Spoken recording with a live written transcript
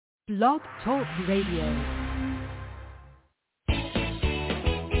Blog Talk Radio.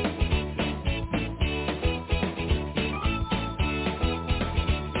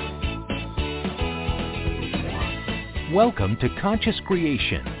 Welcome to Conscious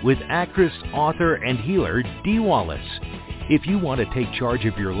Creation with actress, author, and healer Dee Wallace. If you want to take charge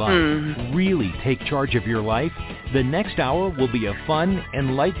of your life, really take charge of your life, the next hour will be a fun,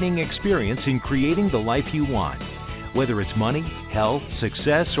 enlightening experience in creating the life you want. Whether it's money, health,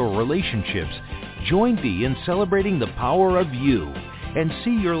 success, or relationships, join Dee in celebrating the power of you and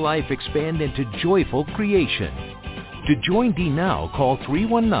see your life expand into joyful creation. To join Dee now, call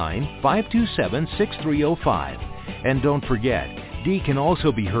 319-527-6305. And don't forget, Dee can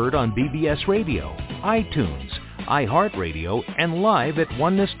also be heard on BBS Radio, iTunes, iHeartRadio, and live at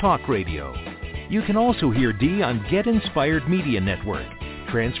Oneness Talk Radio. You can also hear Dee on Get Inspired Media Network,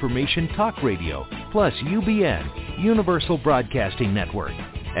 Transformation Talk Radio, plus UBN, Universal Broadcasting Network.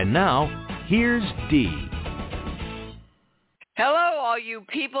 And now, here's Dee. Hello, all you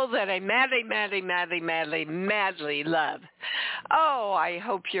people that I madly love. Oh, I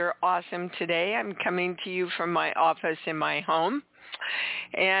hope you're awesome today. I'm coming to you from my office in my home.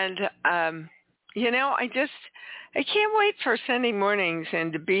 And, I can't wait for Sunday mornings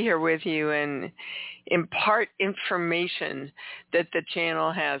and to be here with you and impart information that the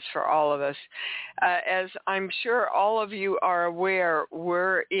channel has for all of us. As I'm sure all of you are aware,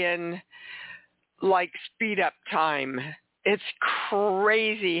 we're in like speed up time. It's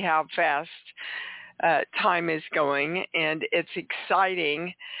crazy how fast time is going, and it's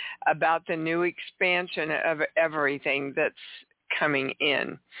exciting about the new expansion of everything that's coming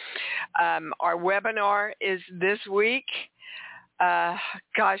in. Our webinar is this week. I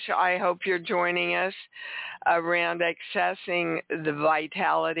hope you're joining us around accessing the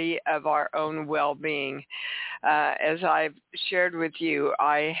vitality of our own well-being. As I've shared with you,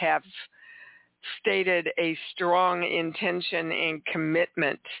 I have stated a strong intention and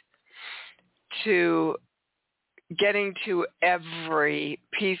commitment to getting to every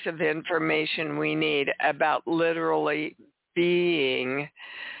piece of information we need about literally being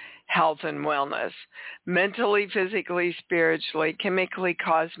health and wellness, mentally, physically, spiritually, chemically,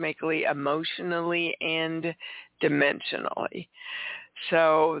 cosmically, emotionally, and dimensionally.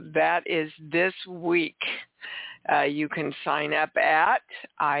 So that is this week. You can sign up at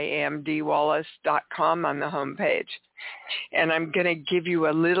iamdeewallace.com on the homepage. And I'm going to give you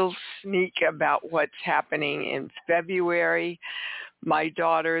a little sneak about what's happening in February. My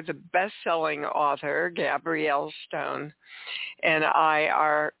daughter, the best-selling author, Gabrielle Stone, and I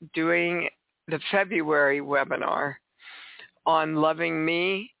are doing the February webinar on Loving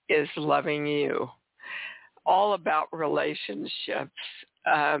Me is Loving You, all about relationships.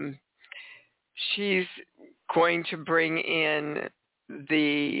 She's going to bring in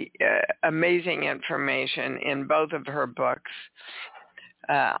the amazing information in both of her books.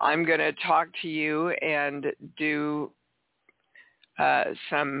 I'm going to talk to you and do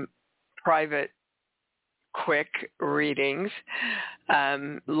some private quick readings,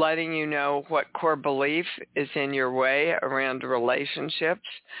 letting you know what core belief is in your way around relationships.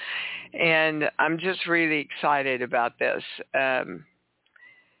 And I'm just really excited about this.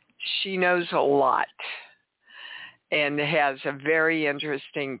 She knows a lot and has a very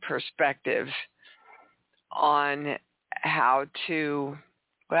interesting perspective on how to,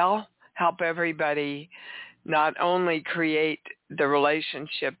 help everybody not only create the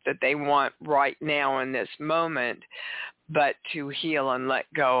relationship that they want right now in this moment, but to heal and let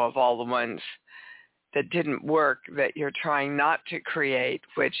go of all the ones that didn't work that you're trying not to create,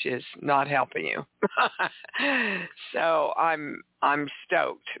 which is not helping you. So I'm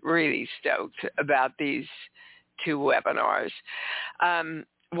stoked, really stoked about these two webinars.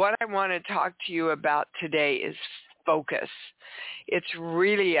 What I want to talk to you about today is focus. It's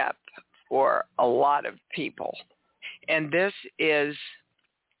really up for a lot of people. And this is,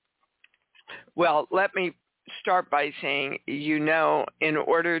 let me start by saying, in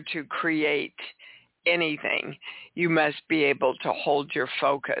order to create anything, you must be able to hold your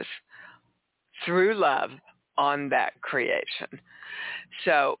focus through love on that creation.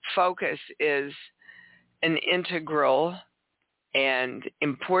 So focus is an integral and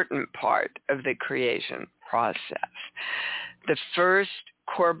important part of the creation process. The first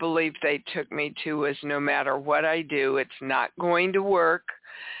core belief they took me to was no matter what I do, it's not going to work,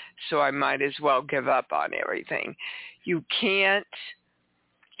 so I might as well give up on everything. You can't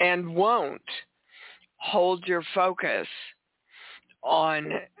and won't hold your focus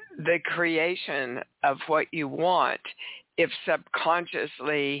on the creation of what you want if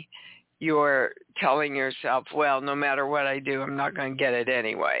subconsciously you're telling yourself, well, no matter what I do, I'm not going to get it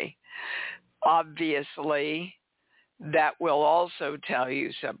anyway. Obviously, that will also tell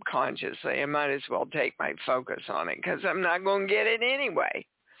you subconsciously, I might as well take my focus on it because I'm not going to get it anyway.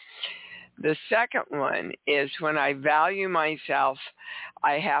 The second one is when I value myself,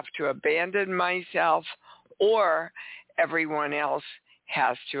 I have to abandon myself or everyone else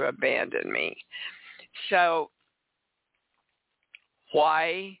has to abandon me. So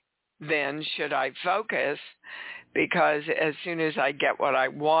why then should I focus? Because as soon as I get what I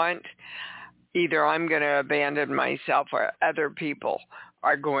want, either I'm going to abandon myself or other people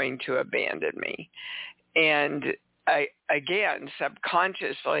are going to abandon me. And again,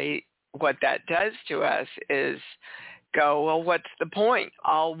 subconsciously, what that does to us is go, well, what's the point?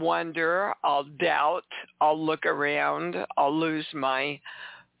 I'll wonder, I'll doubt, I'll look around, I'll lose my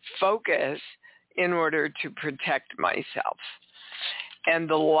focus in order to protect myself. And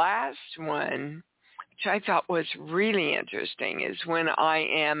the last one, which I thought was really interesting, is when I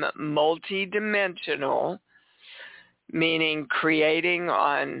am multidimensional, meaning creating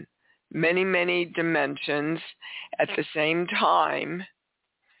on many, many dimensions at the same time.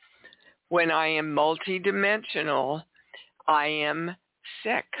 When I am multidimensional, I am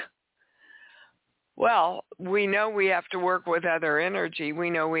sick. Well, we know we have to work with other energy. We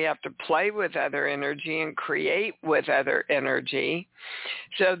know we have to play with other energy and create with other energy.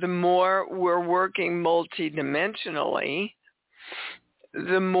 So the more we're working multidimensionally,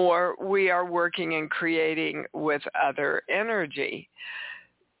 the more we are working and creating with other energy.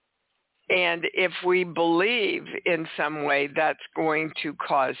 And if we believe in some way that's going to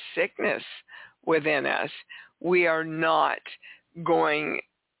cause sickness within us, we are not going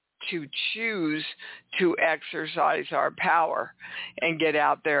to choose to exercise our power and get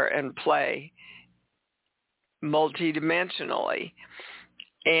out there and play multidimensionally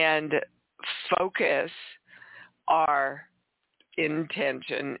and focus our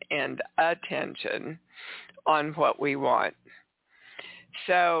intention and attention on what we want.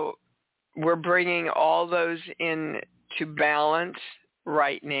 So we're bringing all those into balance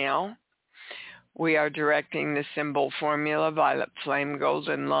right now. We are directing the symbol formula, violet flame,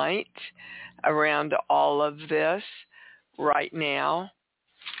 golden light, around all of this right now.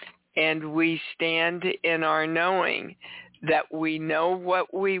 And we stand in our knowing that we know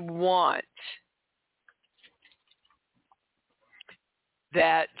what we want,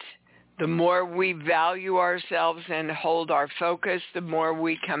 that the more we value ourselves and hold our focus, the more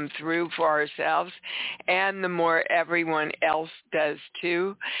we come through for ourselves, and the more everyone else does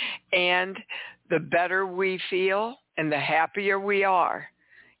too. And the better we feel and the happier we are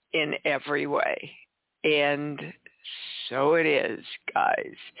in every way. And so it is,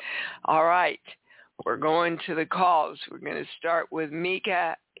 guys. All right, we're going to the calls. We're going to start with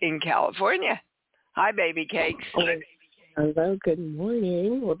Mika in California. Hi, baby cakes. Hello, good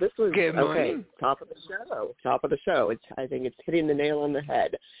morning. Well, this was good morning. Okay. Top of the show. I think it's hitting the nail on the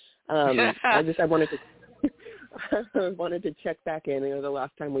head. I wanted to check back in. You know, the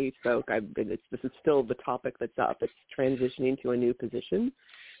last time we spoke, this is still the topic that's up. It's transitioning to a new position.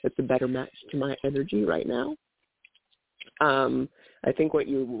 It's a better match to my energy right now. I think what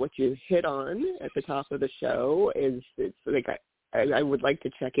you hit on at the top of the show is it's like I would like to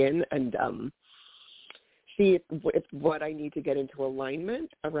check in and see if what I need to get into alignment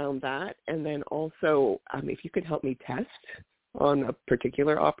around that, and then also if you could help me test on a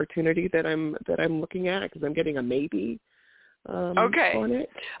particular opportunity that I'm looking at, because I'm getting a maybe okay. on it.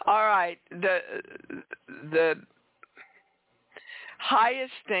 All right. The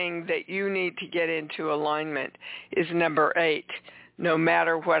highest thing that you need to get into alignment is number 8. No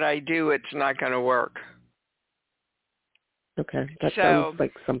matter what I do, it's not going to work. Okay. That sounds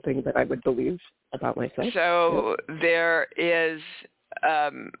like something that I would believe about myself. So there is,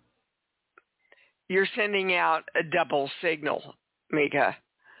 you're sending out a double signal, Mika.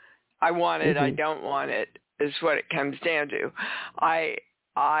 I want it, I don't want it, is what it comes down to.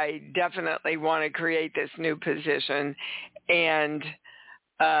 I definitely want to create this new position, and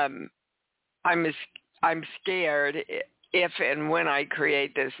I'm scared if and when I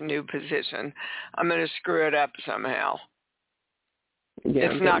create this new position, I'm going to screw it up somehow.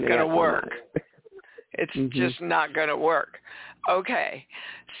 Yeah, it's not going to work. It's just not going to work. Okay,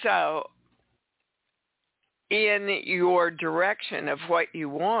 so in your direction of what you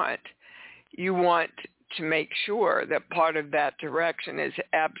want to make sure that part of that direction is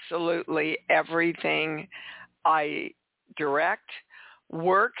absolutely everything I direct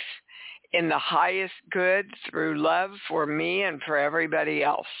works in the highest good through love for me and for everybody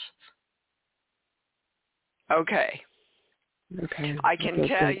else. Okay. Okay. I can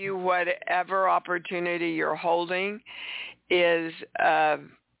tell you whatever opportunity you're holding is a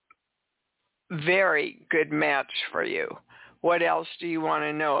very good match for you. What else do you want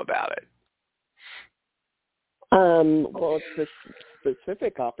to know about it? Well, it's a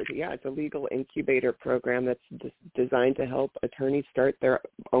specific opportunity. Yeah, it's a legal incubator program that's designed to help attorneys start their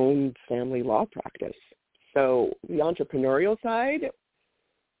own family law practice. So the entrepreneurial side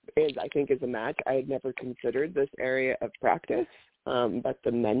I think, is a match. I had never considered this area of practice, but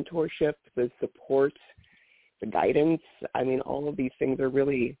the mentorship, the support, the guidance, I mean, all of these things are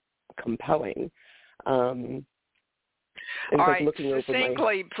really compelling. All right,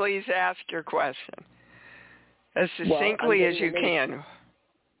 succinctly, please ask your question. As succinctly as you can.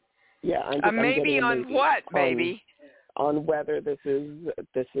 Yeah, maybe on what, baby? On whether this is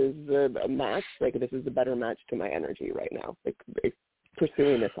a match, like this is a better match to my energy right now, like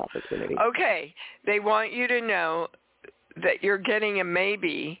pursuing this opportunity. Okay, they want you to know that you're getting a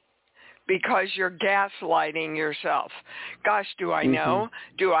maybe because you're gaslighting yourself. Gosh, do I know?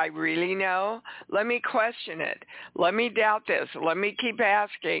 Do I really know? Let me question it. Let me doubt this. Let me keep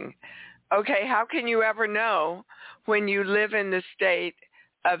asking. Okay, how can you ever know when you live in the state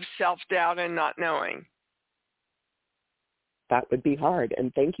of self-doubt and not knowing? That would be hard,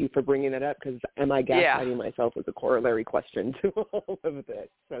 and thank you for bringing it up, because am I gaslighting myself is a corollary question to all of this.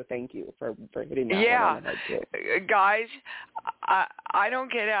 So thank you for hitting that one on the head too. Guys, I don't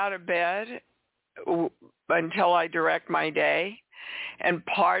get out of bed until I direct my day, and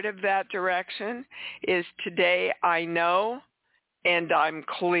part of that direction is today I know and I'm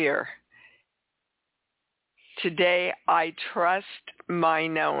clear. Today I trust my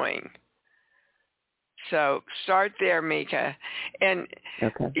knowing. So start there, Mika. And,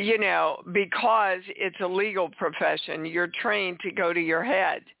 you know, because it's a legal profession, you're trained to go to your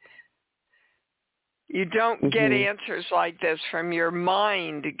head. You don't get answers like this from your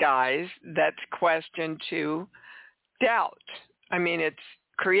mind, guys. That's question to doubt. I mean, it's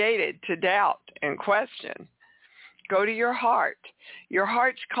created to doubt and question. Go to your heart. Your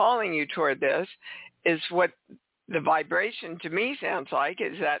heart's calling you toward this, is what the vibration to me sounds like.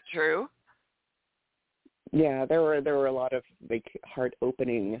 Is that true? Yeah, there were a lot of like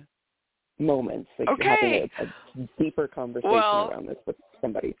heart-opening moments, like having a deeper conversation around this with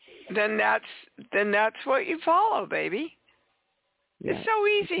somebody. Then that's what you follow, baby. Yeah. It's so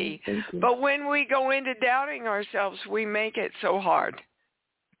easy. But when we go into doubting ourselves, we make it so hard.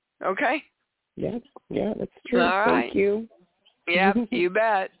 Okay? Yeah, that's true. All right. Thank you. Yep, you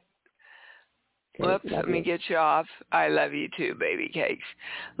bet. Okay, Whoops, let me get you off. I love you too, baby cakes.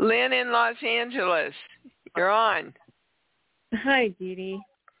 Lynn in Los Angeles, you're on. Hi, Dee Dee.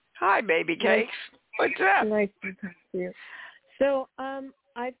 Hi, baby cakes. What's up? Nice to talk to you. So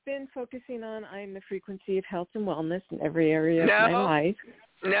I've been focusing on the frequency of health and wellness in every area of my life.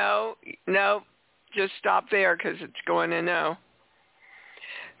 No. Just stop there because it's going to no.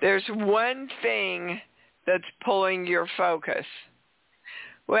 There's one thing that's pulling your focus.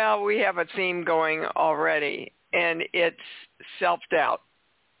 Well, we have a theme going already, and it's self-doubt.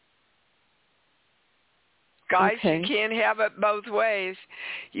 Guys, you can't have it both ways.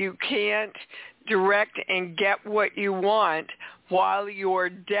 You can't direct and get what you want while you're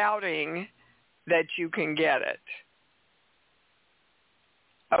doubting that you can get it.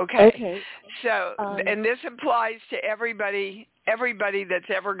 Okay. So, and this applies to everybody that's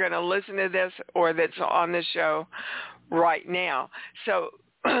ever going to listen to this or that's on the show right now. So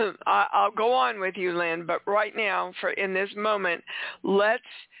I'll go on with you, Lynn, but right now, in this moment, let's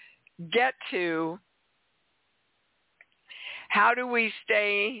get to how do we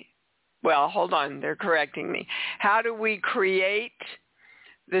stay, well, hold on, they're correcting me. How do we create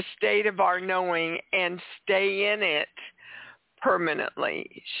the state of our knowing and stay in it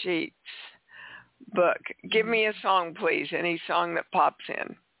permanently? Sheets, book. Give me a song, please, any song that pops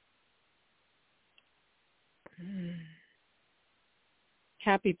in.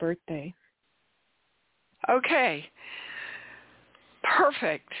 Happy birthday. Okay.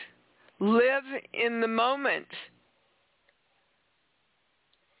 Perfect. Live in the moment.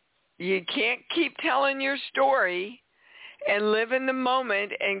 You can't keep telling your story and live in the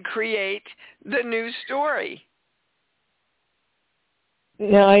moment and create the new story.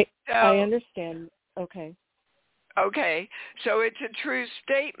 No, I understand. Okay. Okay. So it's a true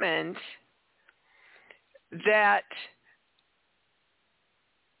statement that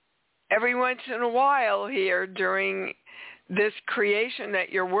every once in a while here during this creation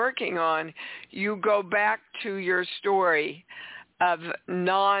that you're working on, you go back to your story of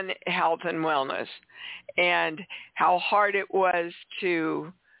non-health and wellness and how hard it was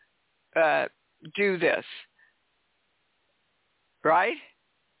to do this. right?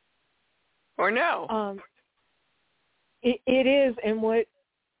 Or no? It is, and what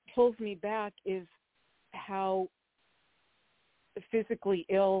pulls me back is how physically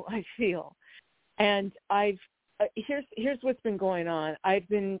ill I feel. And here's what's been going on. I've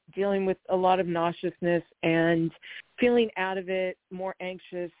been dealing with a lot of nauseousness and feeling out of it, more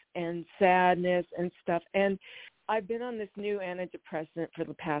anxious and sadness and stuff. And I've been on this new antidepressant for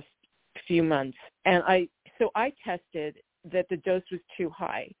the past few months. And I tested that the dose was too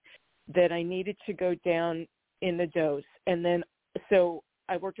high, that I needed to go down in the dose. And then, so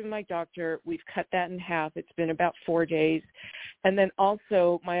I worked with my doctor. We've cut that in half. It's been about 4 days. And then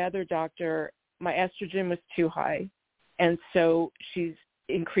also my other doctor, my estrogen was too high. And so she's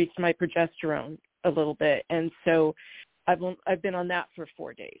increased my progesterone a little bit. And so I've been on that for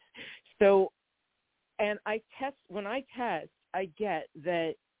 4 days. So, and when I test, I get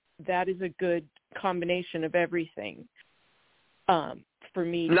that is a good combination of everything for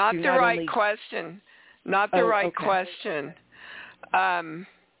me. Not to the not right only... question. Not the right okay. question. I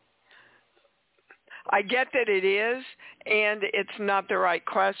get that it is, and it's not the right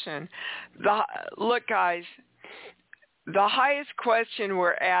question. Look, guys, the highest question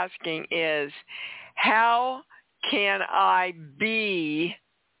we're asking is, how can I be,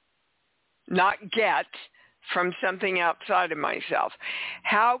 not get, from something outside of myself?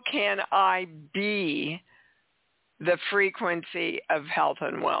 How can I be the frequency of health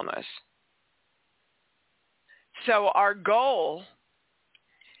and wellness? So our goal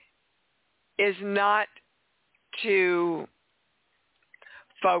is not to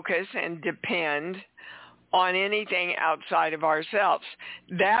focus and depend on anything outside of ourselves.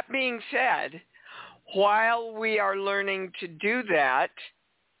 That being said, while we are learning to do that,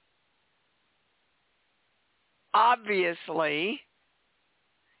 obviously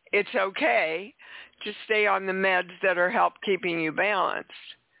it's okay to stay on the meds that are help keeping you balanced.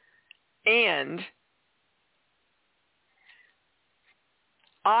 And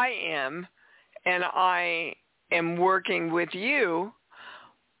I am working with you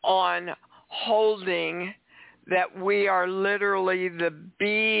on holding that we are literally the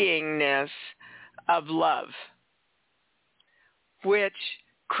beingness of love, which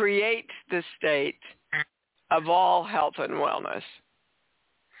creates the state of all health and wellness.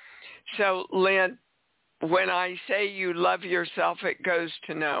 So, Lynn, when I say you love yourself, it goes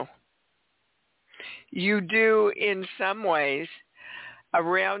to no. You do in some ways.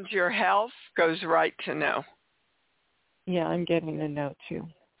 Around your health goes right to no. Yeah, I'm getting a no too.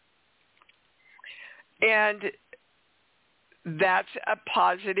 And that's a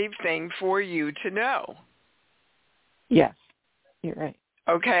positive thing for you to know. Yes, you're right.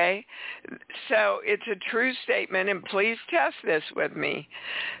 Okay? So it's a true statement, and please test this with me,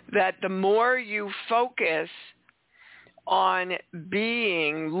 that the more you focus on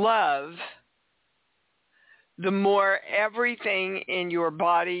being love, the more everything in your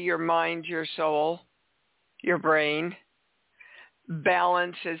body, your mind, your soul, your brain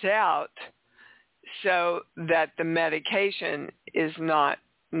balances out so that the medication is not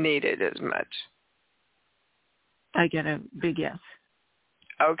needed as much. I get a big yes.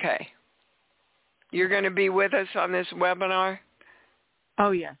 Okay. You're going to be with us on this webinar?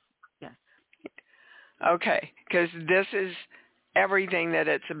 Oh, yes. Yes. Okay, because this is everything that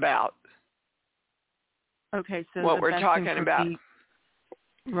it's about. Okay, so what we're talking about.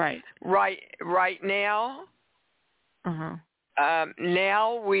 Right. Right now. Uh-huh.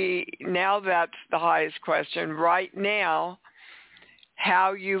 Now that's the highest question. Right now,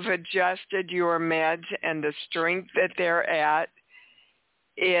 how you've adjusted your meds and the strength that they're at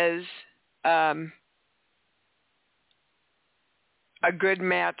is a good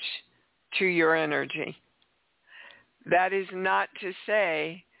match to your energy. That is not to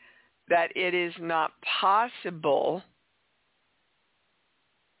say that it is not possible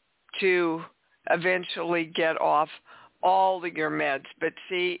to eventually get off all of your meds. But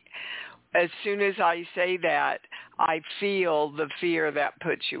see, as soon as I say that, I feel the fear that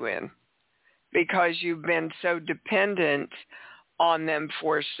puts you in, because you've been so dependent on them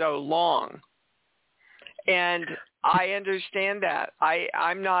for so long. And I understand that.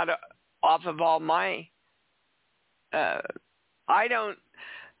 I'm not off of all my, I don't,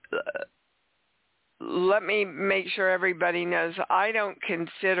 let me make sure everybody knows, I don't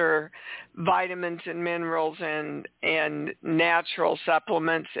consider vitamins and minerals and natural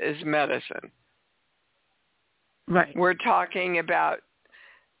supplements as medicine. Right. We're talking about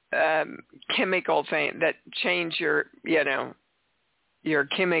chemical things that change your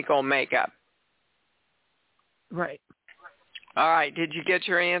chemical makeup. Right. All right. Did you get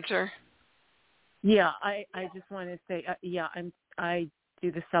your answer? Yeah, I just want to say, I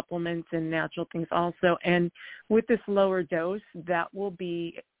do the supplements and natural things also. And with this lower dose, that will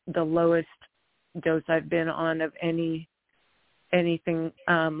be the lowest dose I've been on of anything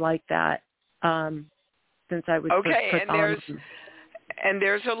like that since I was first put on. And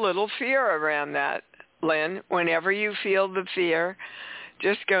there's a little fear around that, Lynn. Whenever you feel the fear,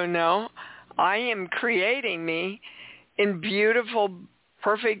 just go, no, I am creating me in beautiful,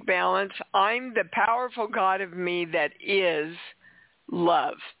 perfect balance. I'm the powerful God of me that is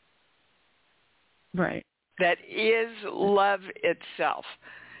love. Right. That is love itself.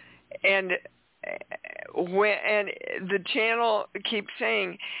 And the channel keeps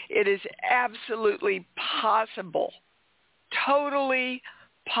saying it is absolutely possible, totally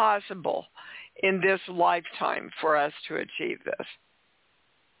possible in this lifetime for us to achieve this.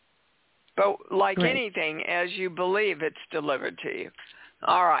 But like anything, as you believe, it's delivered to you.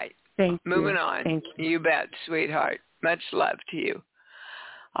 All right. Moving on. Thank you. You bet, sweetheart. Much love to you.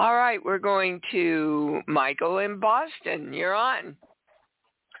 All right. We're going to Michael in Boston. You're on.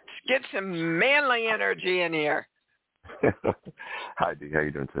 Let's get some manly energy in here. Hi, Dee. How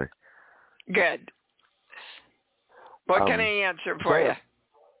you doing today? Good. What can I answer for you?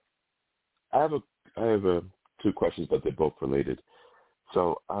 I have two questions, but they're both related.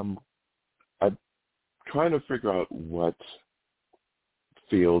 So I'm trying to figure out what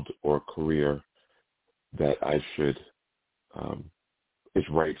field or career that I should is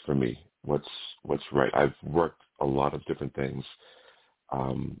right for me. What's right? I've worked a lot of different things,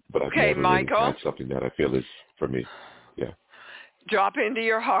 but I've never really had something that I feel is for me. Yeah. Drop into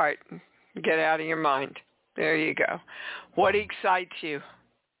your heart. Get out of your mind. There you go. What excites you?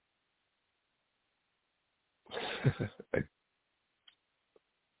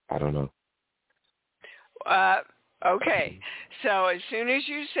 I don't know. Okay. So as soon as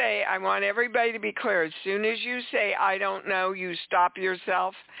you say, I want everybody to be clear, as soon as you say, I don't know, you stop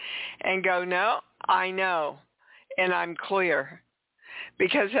yourself and go, no, I know, and I'm clear.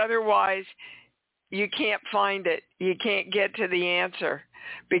 Because otherwise, you can't find it. You can't get to the answer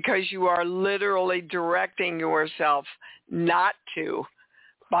because you are literally directing yourself not to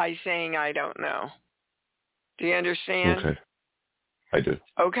by saying, I don't know. Do you understand? Okay. I do.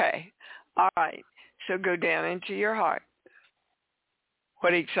 Okay. All right. So go down into your heart.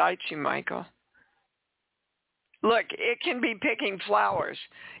 What excites you, Michael? Look, it can be picking flowers.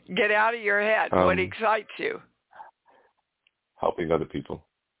 Get out of your head. What excites you? Helping other people.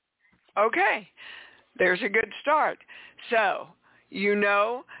 Okay. There's a good start. So you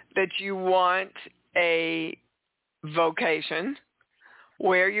know that you want a vocation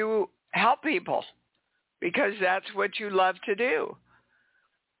where you help people because that's what you love to do.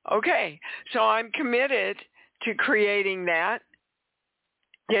 Okay, so I'm committed to creating that,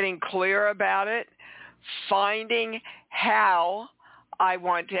 getting clear about it, finding how I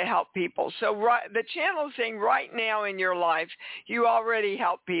want to help people. So the channel is saying right now in your life, you already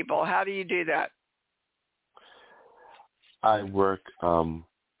help people. How do you do that? I work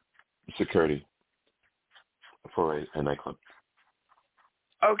security for a nightclub.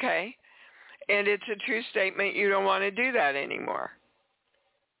 Okay, and it's a true statement you don't want to do that anymore.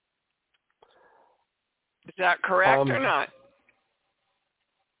 Is that correct or not?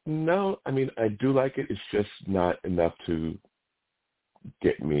 No, I mean, I do like it. It's just not enough to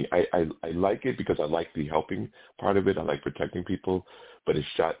get me. I like it because I like the helping part of it. I like protecting people, but it's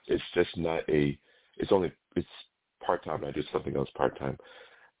just not it's part-time. I do something else part-time,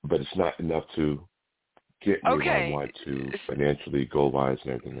 but it's not enough to get me where I want to financially, goal-wise,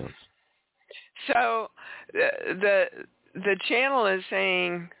 and everything else. So the channel is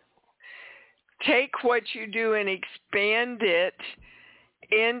saying, take what you do and expand it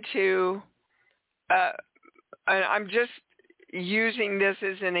into, I'm just using this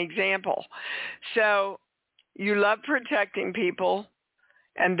as an example. So you love protecting people,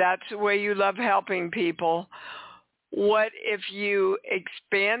 and that's the way you love helping people. What if you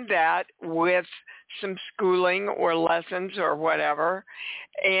expand that with some schooling or lessons or whatever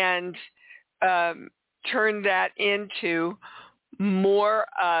and turn that into more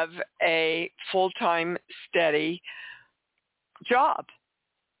of a full-time, steady job?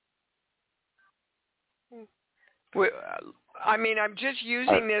 I mean, I'm just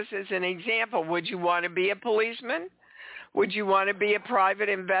using this as an example. Would you want to be a policeman? Would you want to be a private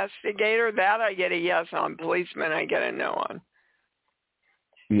investigator? That I get a yes on. Policeman, I get a no on.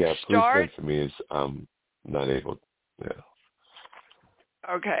 Yeah, policeman for me is not able. Yeah.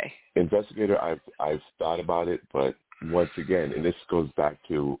 Okay. Investigator, I've thought about it, but once again, and this goes back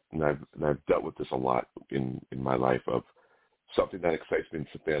to, and I've dealt with this a lot in my life of something that excites me and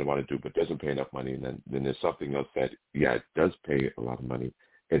something I want to do but doesn't pay enough money, and then there's something else that, yeah, it does pay a lot of money,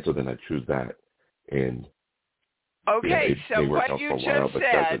 and so then I choose that. And okay, yeah, so what you just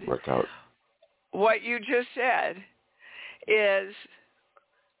said, what you just said is,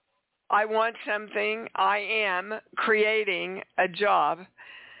 I want something, I am creating a job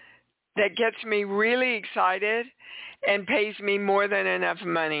that gets me really excited and pays me more than enough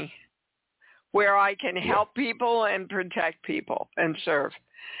money, where I can help people and protect people and serve.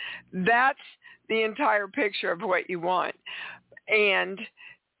 That's the entire picture of what you want. And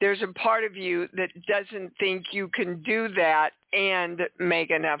there's a part of you that doesn't think you can do that and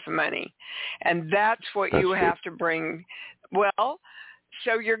make enough money. And that's what you have to bring. Well,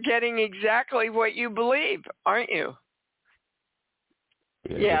 so you're getting exactly what you believe, aren't you?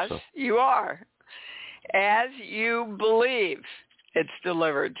 Yeah, yes, so. You are. As you believe, it's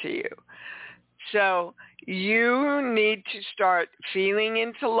delivered to you. So you need to start feeling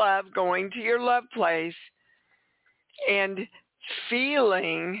into love, going to your love place, and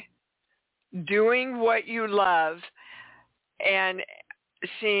feeling, doing what you love, and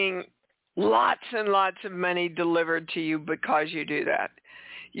seeing lots and lots of money delivered to you because you do that.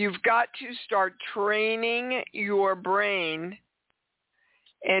 You've got to start training your brain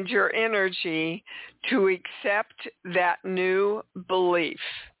and your energy to accept that new belief.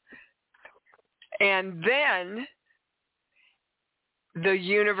 And then the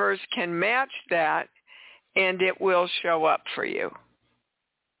universe can match that, and it will show up for you.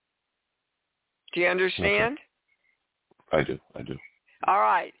 Do you understand? Okay. I do. All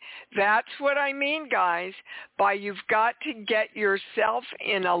right. That's what I mean, guys, by you've got to get yourself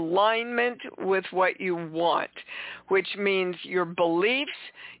in alignment with what you want, which means your beliefs,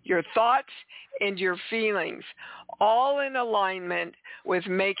 your thoughts, and your feelings, all in alignment with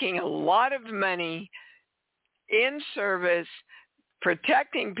making a lot of money in service,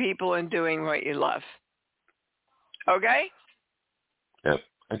 protecting people, and doing what you love. Okay? Yeah.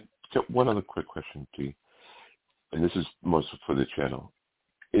 One other quick question, T, and this is most for the channel.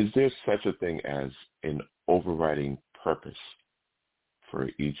 Is there such a thing as an overriding purpose for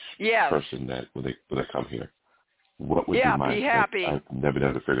each person that when they come here? What would be mine? Be happy. I've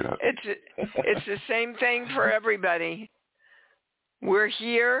never figured out. It's the same thing for everybody. We're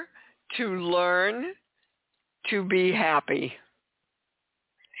here to learn to be happy.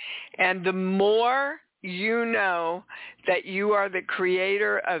 And the more you know that you are the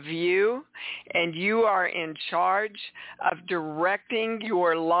creator of you and you are in charge of directing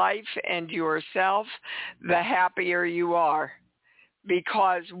your life and yourself, the happier you are.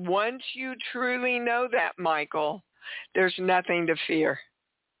 Because once you truly know that, Michael, there's nothing to fear.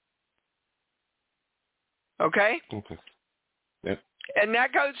 Okay? Okay. Yep. And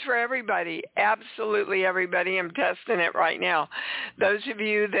that goes for everybody, absolutely everybody. I'm testing it right now. Those of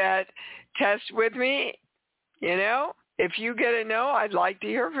you that test with me, if you get a no, I'd like to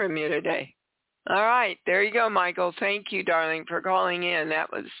hear from you today. All right, there you go, Michael. Thank you, darling, for calling in.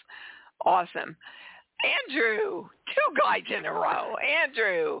 That was awesome. Andrew, 2 guys in a row.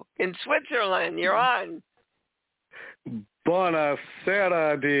 Andrew, in Switzerland, you're on.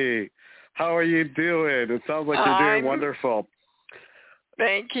 Buonasera, Dee. How are you doing? It sounds like you're doing wonderful.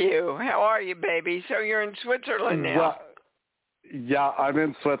 Thank you. How are you, baby? So you're in Switzerland now. Well, yeah, I'm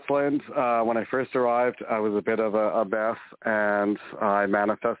in Switzerland. When I first arrived, I was a bit of a mess, and I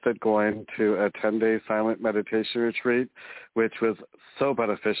manifested going to a 10-day silent meditation retreat, which was so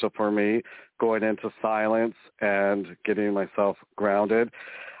beneficial for me, going into silence and getting myself grounded.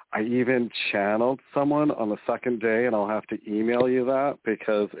 I even channeled someone on the second day, and I'll have to email you that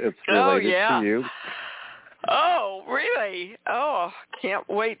because it's related to you. Oh, really? Oh, can't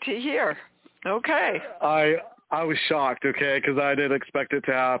wait to hear. Okay. I was shocked, because I didn't expect it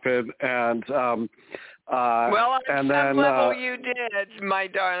to happen, and well, on some level you did, my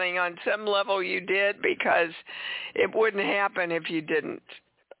darling. On some level you did, because it wouldn't happen if you didn't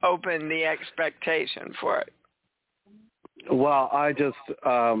open the expectation for it. Well, I just,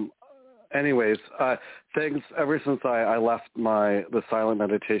 things ever since I left the silent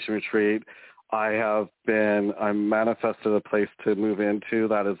meditation retreat, I manifested a place to move into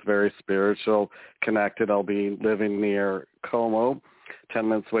that is very spiritual, connected. I'll be living near Como, 10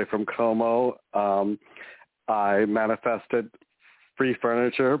 minutes away from Como. I manifested free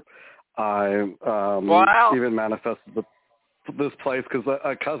furniture. I even manifested this place because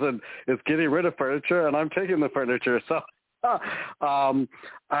a cousin is getting rid of furniture, and I'm taking the furniture. So,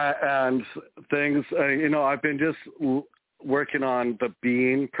 and things, I've been just working on the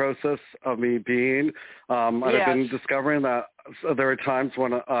being process of me being. I've been discovering that there are times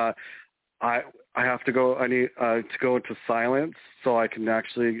when I have to go. I need to go into silence so I can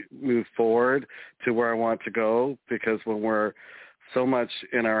actually move forward to where I want to go. Because when we're so much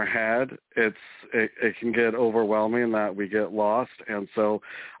in our head, it can get overwhelming that we get lost. And so,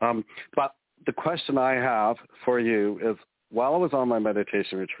 but the question I have for you is, while I was on my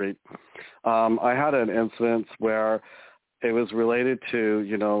meditation retreat, I had an incident where it was related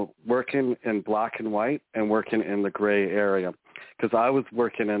to, working in black and white and working in the gray area. Because I was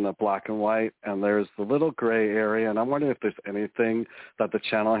working in the black and white, and there's the little gray area, and I'm wondering if there's anything that the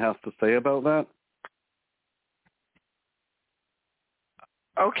channel has to say about that.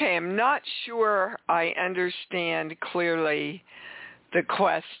 Okay, I'm not sure I understand clearly the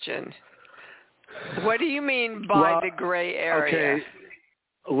question. What do you mean by the gray area? Okay.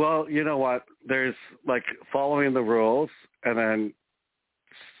 Well, you know what? There's like following the rules, and then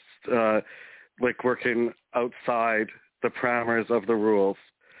like working outside the parameters of the rules.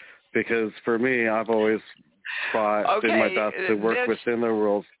 Because for me, I've always did my best to work within the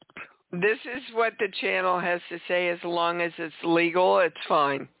rules. This is what the channel has to say. As long as it's legal, it's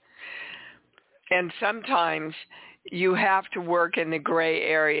fine. And sometimes you have to work in the gray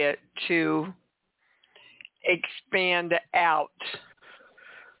area to expand out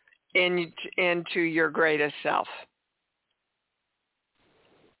into your greatest self.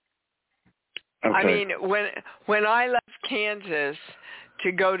 Okay. I mean, when I left Kansas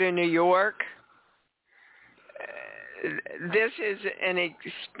to go to New York, this is an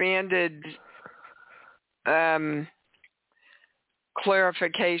expanded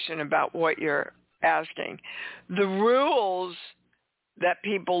clarification about what you're asking. The rules that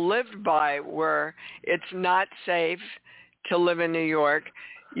people lived by were, it's not safe to live in New York.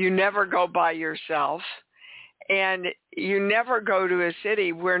 You never go by yourself. And you never go to a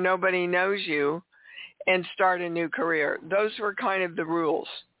city where nobody knows you and start a new career. Those were kind of the rules.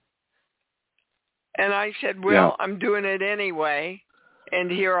 And I said, well, I'm doing it anyway. And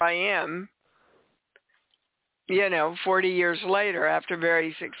here I am, 40 years later after a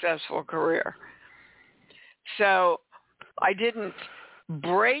very successful career. So I didn't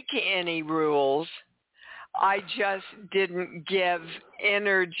break any rules. I just didn't give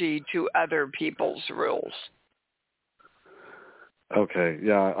energy to other people's rules. Okay,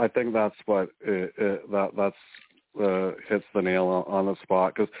 yeah, I think that's what hits the nail on the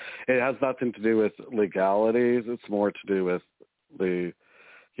spot, because it has nothing to do with legalities. It's more to do with the,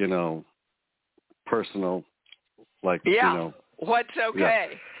 personal, like, what's okay.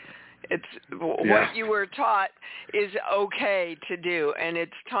 Yeah. It's what you were taught is okay to do, and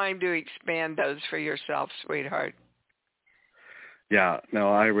it's time to expand those for yourself, sweetheart. Yeah,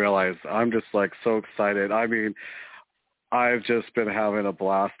 no, I realize. I'm just like so excited. I mean, I've just been having a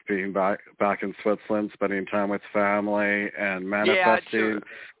blast being back in Switzerland, spending time with family and manifesting.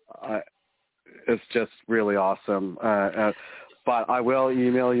 It's just really awesome. But I will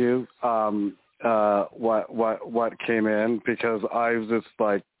email you what came in, because I was just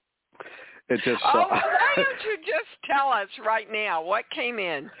like, it just. Oh, why don't you just tell us right now what came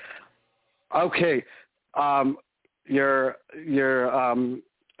in? Okay, your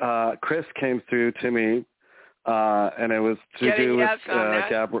Chris came through to me. And it was to do with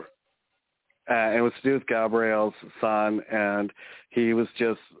it was to do with Gabriel's son, and he was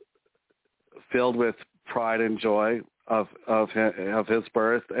just filled with pride and joy of his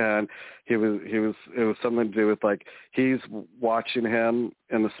birth, and it was something to do with, like, he's watching him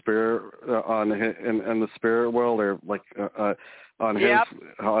in the spirit in the spirit world, or like on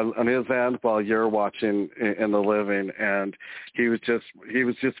his end, while you're watching in the living, and he was just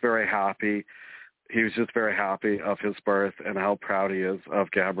very happy. He was just very happy of his birth and how proud he is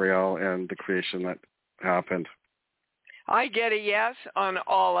of Gabrielle and the creation that happened. I get a yes on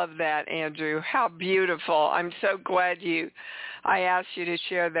all of that, Andrew. How beautiful. I'm so glad I asked you to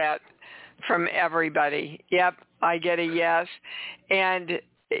share that from everybody. Yep, I get a yes. And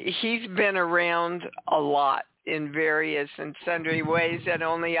he's been around a lot in various and sundry ways that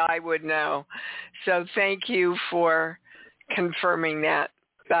only I would know. So thank you for confirming that.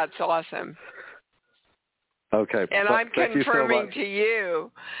 That's awesome. Okay. And I'm confirming to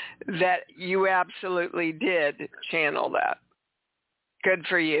you that you absolutely did channel that. Good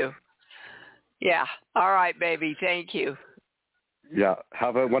for you. Yeah. All right, baby. Thank you. Yeah.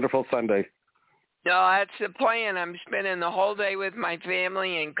 Have a wonderful Sunday. No, that's the plan. I'm spending the whole day with my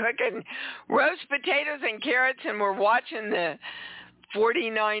family and cooking roast potatoes and carrots, and we're watching the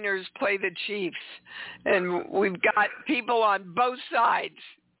 49ers play the Chiefs. And we've got people on both sides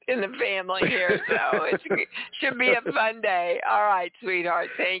in the family here, so it should be a fun day. All right, sweetheart,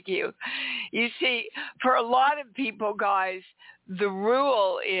 thank you. You see, for a lot of people, guys, the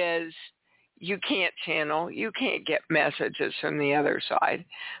rule is you can't channel, you can't get messages from the other side.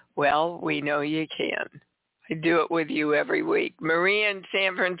 Well, we know you can. I do it with you every week. Maria in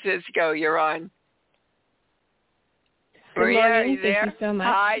San Francisco, you're on. Maria, are you there? Thank you so much.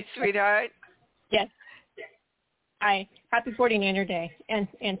 Hi, sweetheart. Yes. Hi. Happy 49er Day and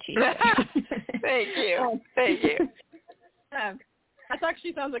Cheese Day. Thank you. Thank you. That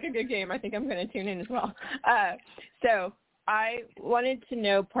actually sounds like a good game. I think I'm going to tune in as well. So I wanted to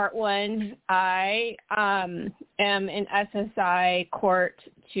know, part one, I am in SSI court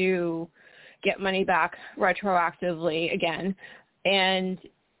to get money back retroactively again. And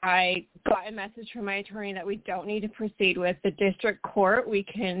I got a message from my attorney that we don't need to proceed with the district court. We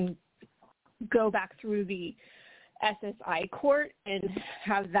can go back through the SSI court and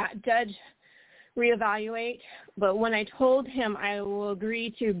have that judge reevaluate. But when I told him I will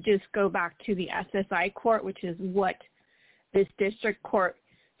agree to just go back to the SSI court, which is what this district court's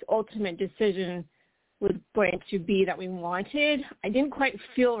ultimate decision was going to be that we wanted, I didn't quite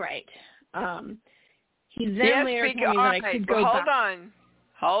feel right. He then later told me that I could go back.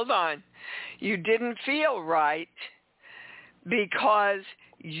 Hold on. You didn't feel right because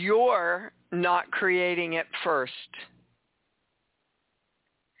you're not creating it first.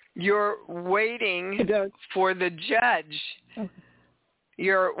 You're waiting for the judge. Okay.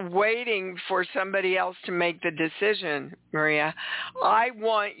 You're waiting for somebody else to make the decision, Maria. I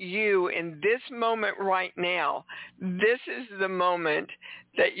want you in this moment right now. This is the moment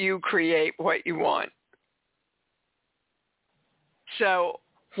that you create what you want. So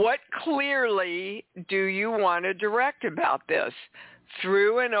what clearly do you want to direct about this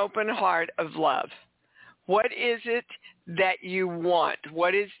through an open heart of love? What is it that you want?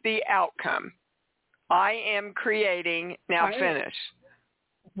 What is the outcome? I am creating. Now finish.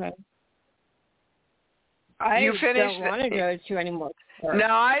 Okay. I don't want to go to any more. No,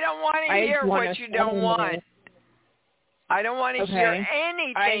 I don't want to hear what you don't want. I don't want to hear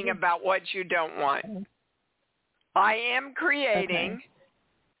anything about what you don't want. I am creating. Okay.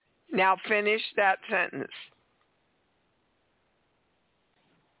 Now finish that sentence.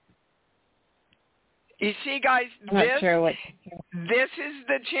 You see, guys, this is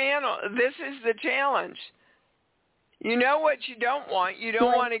the channel. This is the challenge. You know what you don't want. You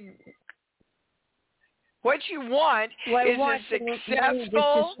don't want to. What you want is a successful.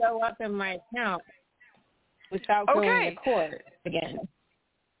 To show up in my account without going to court again.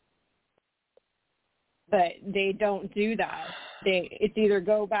 But they don't do that. It's either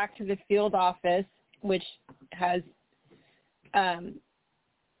go back to the field office, which has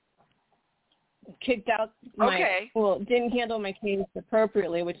kicked out didn't handle my case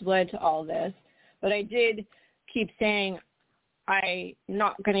appropriately, which led to all this. But I did keep saying I'm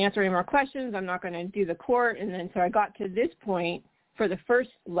not going to answer any more questions. I'm not going to do the court. And then so I got to this point for the first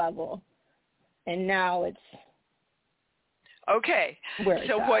level, and now it's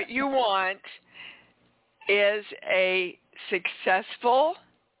so what you want is a successful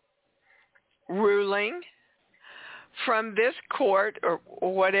ruling from this court or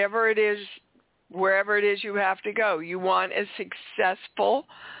whatever it is, wherever it is you have to go. You want a successful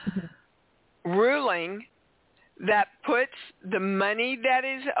ruling that puts the money that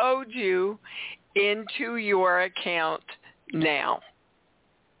is owed you into your account now.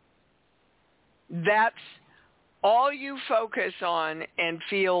 That's all you focus on and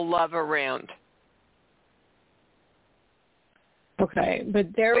feel love around. Okay, but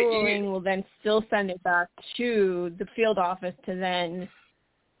their ruling will then still send it back to the field office to then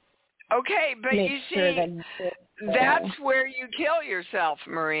but you see, that's where you kill yourself,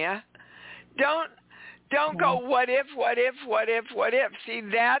 Maria. Don't go, what if? See,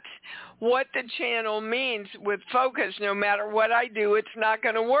 that's what the channel means with focus. No matter what I do, it's not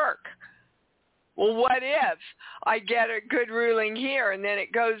going to work. Well, what if I get a good ruling here and then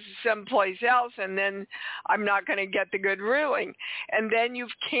it goes someplace else and then I'm not going to get the good ruling? And then you've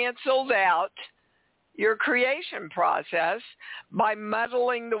canceled out your creation process by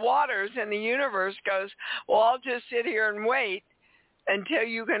muddling the waters, and the universe goes, well, I'll just sit here and wait until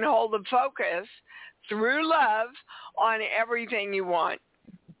you can hold the focus through love on everything you want.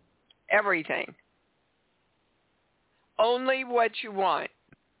 Everything. Only what you want.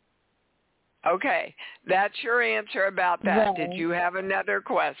 Okay, that's your answer about that. Right. Did you have another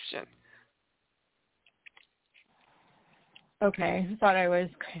question? Okay, I thought I was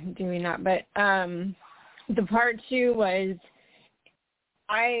doing that, but the part two was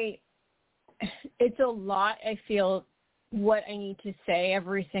it's a lot, I feel, what I need to say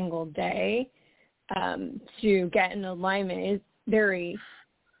every single day to get in alignment is very,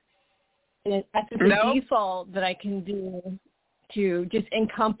 that's the default that I can do to just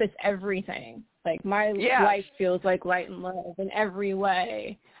encompass everything. Like my life feels like light and love in every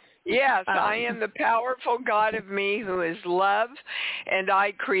way. Yes, I am the powerful God of me who is love, and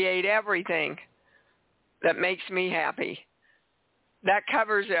I create everything that makes me happy. That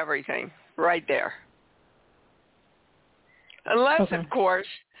covers everything right there. Unless, of course,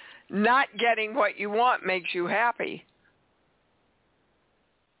 not getting what you want makes you happy.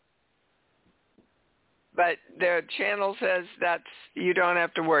 But the channel says you don't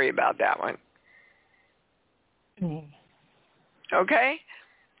have to worry about that one. Okay?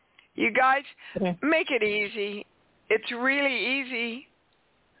 You guys, make it easy. It's really easy.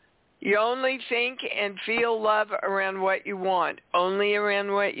 You only think and feel love around what you want. Only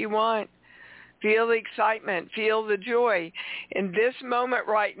around what you want. Feel the excitement. Feel the joy. In this moment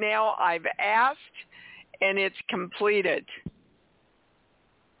right now, I've asked, and it's completed.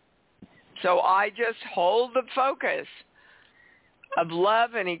 So I just hold the focus of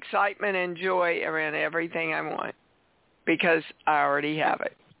love and excitement and joy around everything I want because I already have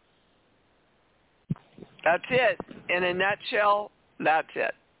it. That's it. In a nutshell, that's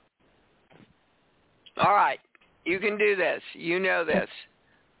it. All right. You can do this. You know this.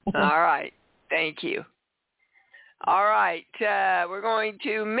 All right. Thank you. All right. We're going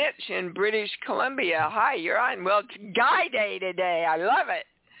to Mitch in British Columbia. Hi, you're on. Well, it's Guy Day today. I love it.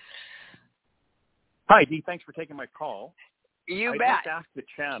 Hi, Dee. Thanks for taking my call. You bet. I'd like to ask the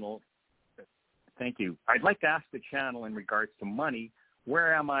channel. Thank you. I'd like to ask the channel in regards to money.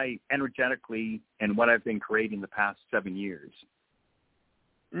 Where am I energetically and what I've been creating the past 7 years?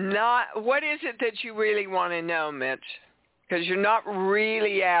 What is it that you really want to know, Mitch? Because you're not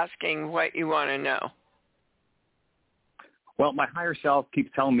really asking what you want to know. Well, my higher self keeps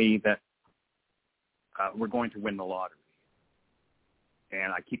telling me that we're going to win the lottery.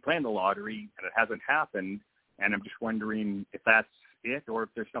 And I keep playing the lottery, and it hasn't happened, and I'm just wondering if that's it or if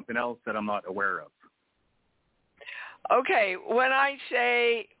there's something else that I'm not aware of. Okay, when I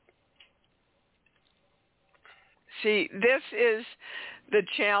say, this is the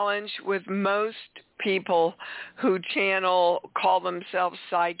challenge with most people who call themselves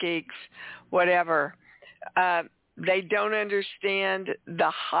psychics, whatever. They don't understand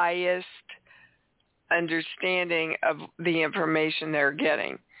the highest understanding of the information they're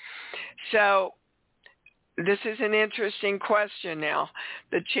getting. So this is an interesting question now.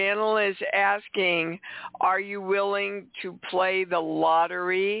 The channel is asking, are you willing to play the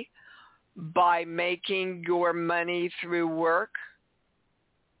lottery by making your money through work?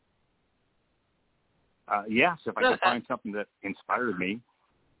 Yes, if I could find something that inspired me.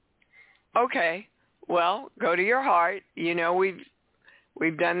 Okay. Well, go to your heart. You know,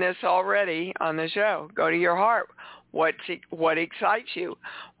 we've done this already on the show. Go to your heart. What excites you?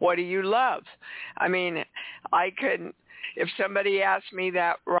 What do you love? I mean, if somebody asked me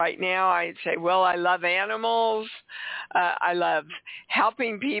that right now, I'd say, well, I love animals. I love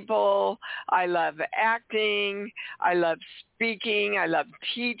helping people. I love acting. I love speaking. I love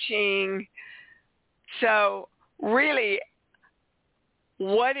teaching. So really,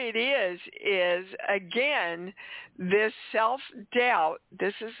 what it is, again, this self-doubt.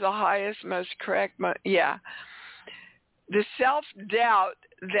 This is the highest, most correct. The self-doubt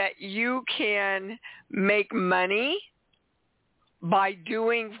that you can make money by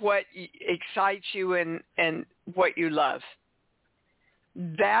doing what excites you and what you love.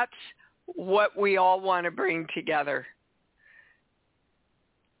 That's what we all want to bring together.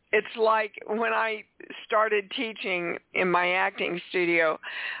 It's like when I started teaching in my acting studio,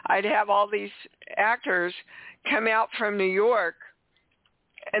 I'd have all these actors come out from New York,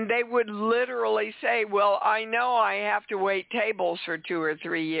 and they would literally say, well, I know I have to wait tables for 2 or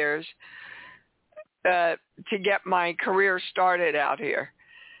 3 years to get my career started out here.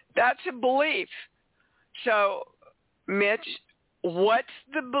 That's a belief. So, Mitch, what's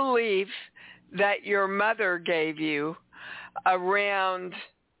the belief that your mother gave you around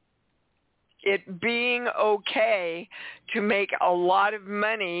it being okay to make a lot of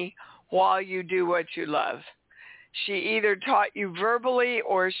money while you do what you love? She either taught you verbally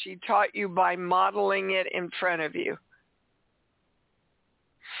or she taught you by modeling it in front of you.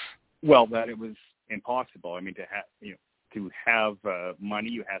 Well, that it was impossible. I mean, to have money,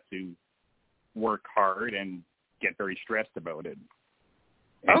 you have to work hard and get very stressed about it.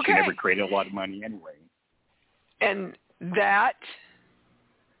 And okay. She never created a lot of money anyway. And that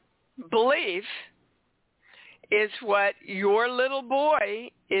belief is what your little boy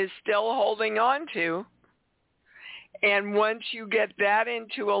is still holding on to. And once you get that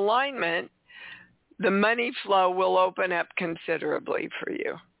into alignment, the money flow will open up considerably for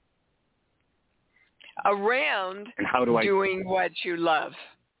you. around And how do I doing what you love?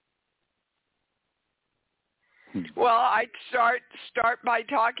 Well, I'd start by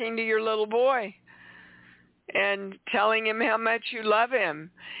talking to your little boy and telling him how much you love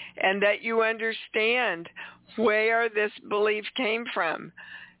him and that you understand where this belief came from.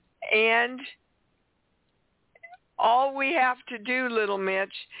 And all we have to do, little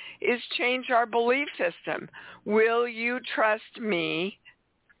Mitch, is change our belief system. Will you trust me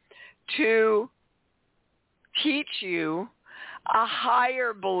to teach you a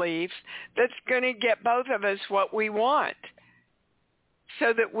higher belief that's going to get both of us what we want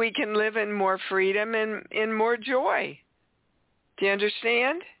so that we can live in more freedom and in more joy? Do you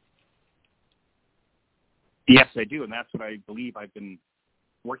understand? Yes, I do, and that's what I believe I've been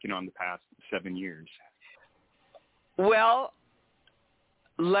working on the past 7 years. Well,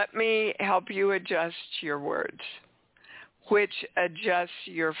 let me help you adjust your words, which adjusts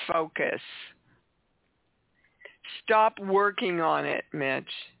your focus. Stop working on it, Mitch.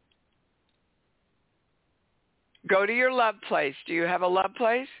 Go to your love place. Do you have a love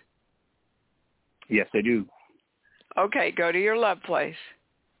place? Yes, I do. Okay, go to your love place.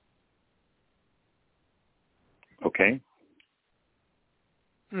 Okay.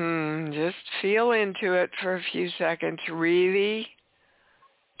 Just feel into it for a few seconds. Really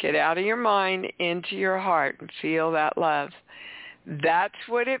get out of your mind into your heart and feel that love. That's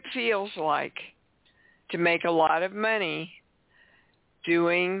what it feels like to make a lot of money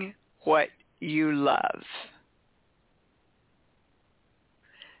doing what you love.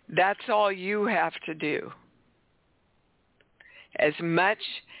 That's all you have to do. As much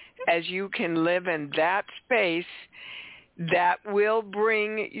as you can live in that space, that will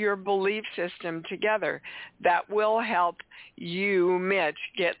bring your belief system together. That will help you, Mitch,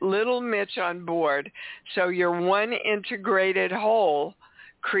 get little Mitch on board so you're one integrated whole,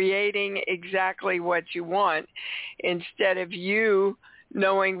 creating exactly what you want, instead of you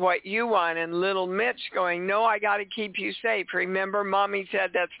knowing what you want and little Mitch going, no, I got to keep you safe. Remember, Mommy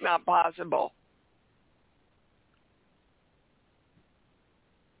said that's not possible.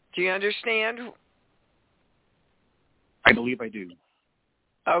 Do you understand? I believe I do.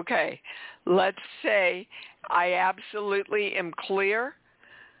 Okay. Let's say I absolutely am clear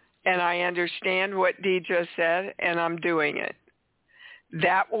and I understand what Dee just said and I'm doing it.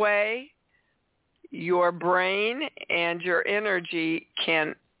 That way, your brain and your energy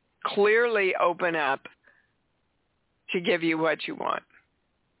can clearly open up to give you what you want.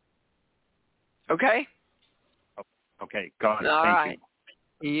 Okay? Okay, got it. All Thank right.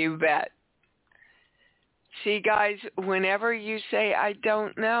 You bet. See, guys, whenever you say, I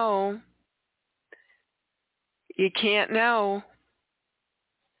don't know, you can't know.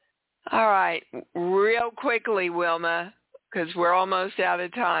 All right. Real quickly, Wilma, because we're almost out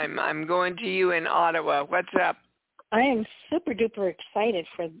of time. I'm going to you in Ottawa. What's up? I am super duper excited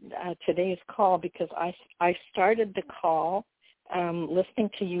for today's call because I started the call listening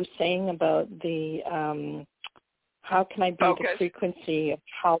to you saying about the how can I be focus. The frequency of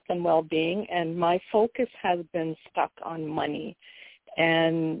health and well-being, and my focus has been stuck on money.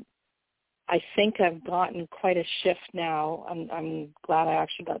 And I think I've gotten quite a shift now. I'm glad I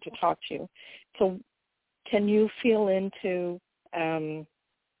actually got to talk to you. So can you feel into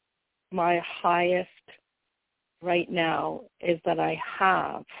my highest right now is that I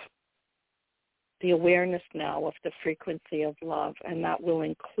have the awareness now of the frequency of love, and that will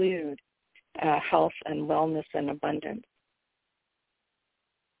include health and wellness and abundance.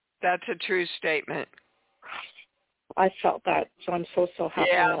 That's a true statement. I felt that, so I'm so happy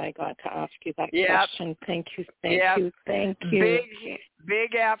that I got to ask you that question. Thank you.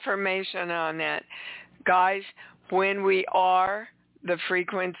 Big affirmation on that. Guys, when we are the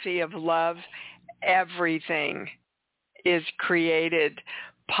frequency of love, everything is created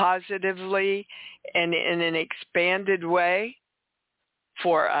positively and in an expanded way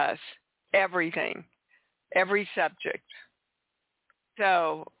for us. Everything. Every subject.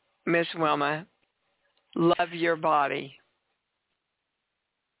 So, Miss Wilma, love your body.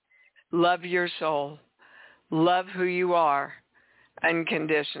 Love your soul. Love who you are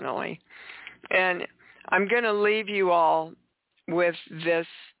unconditionally. And I'm going to leave you all with this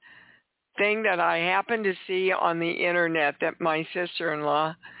thing that I happened to see on the internet that my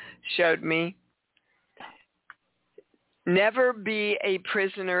sister-in-law showed me. Never be a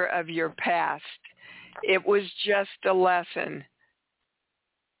prisoner of your past. It was just a lesson,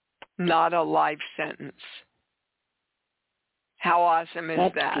 not a life sentence. How awesome is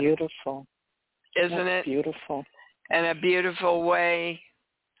that? That's beautiful. Isn't it? Beautiful. And a beautiful way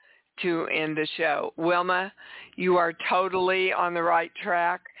to end the show. Wilma, you are totally on the right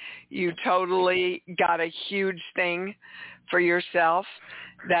track. You totally got a huge thing for yourself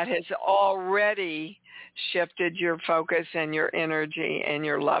that has already shifted your focus and your energy and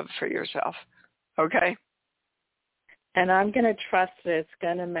your love for yourself. Okay? And I'm going to trust that it's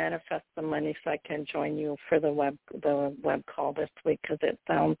going to manifest the money so I can join you for the web call this week, because it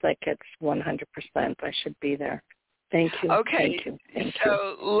sounds like it's 100%. I should be there. Thank you. Okay. Thank you. Thank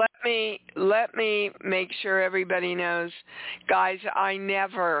so you. let me make sure everybody knows, guys, I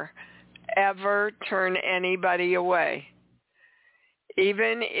never, ever turn anybody away.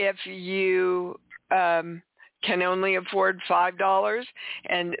 Even if you can only afford $5,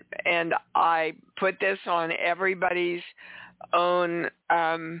 and I put this on everybody's own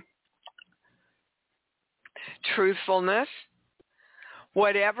truthfulness.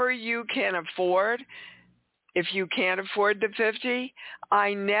 Whatever you can afford, if you can't afford the $50,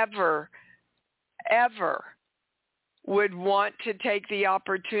 I never, ever would want to take the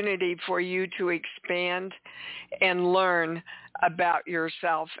opportunity for you to expand and learn about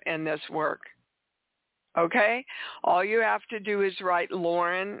yourself and this work. Okay? All you have to do is write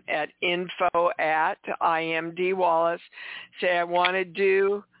Lauren at info@IamDeWallace. Say, I want to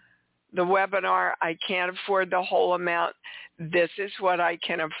do the webinar. I can't afford the whole amount. This is what I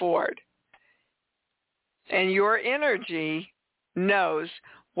can afford. And your energy knows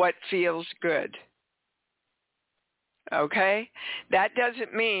what feels good. Okay? That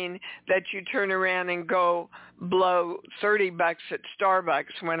doesn't mean that you turn around and go blow $30 at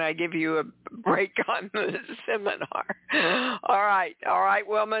Starbucks when I give you a break on the seminar. All right,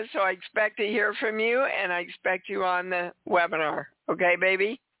 Wilma, so I expect to hear from you, and I expect you on the webinar. Okay,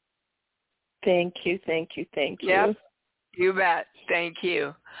 baby? Thank you. Yep, you bet. Thank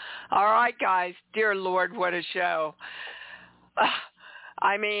you. All right, guys. Dear Lord, what a show.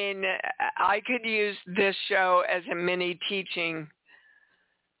 I mean, I could use this show as a mini teaching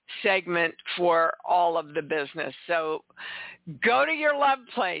segment for all of the business. So go to your love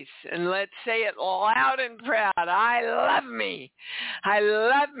place and let's say it loud and proud. I love me. I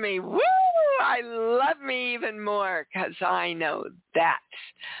love me. Woo! I love me even more, because I know that's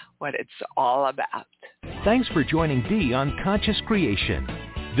what it's all about. Thanks for joining Dee on Conscious Creation.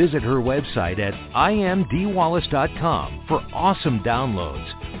 Visit her website at IamDeWallace.com for awesome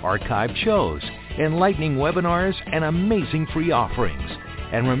downloads, archived shows, enlightening webinars, and amazing free offerings.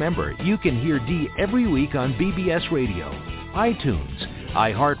 And remember, you can hear Dee every week on BBS Radio, iTunes,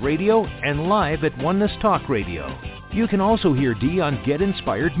 iHeartRadio, and live at Oneness Talk Radio. You can also hear Dee on Get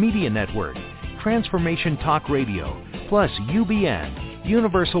Inspired Media Network, Transformation Talk Radio, plus UBN,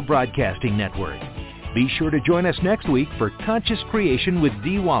 Universal Broadcasting Network. Be sure to join us next week for Conscious Creation with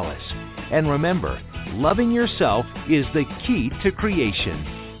Dee Wallace. And remember, loving yourself is the key to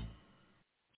creation.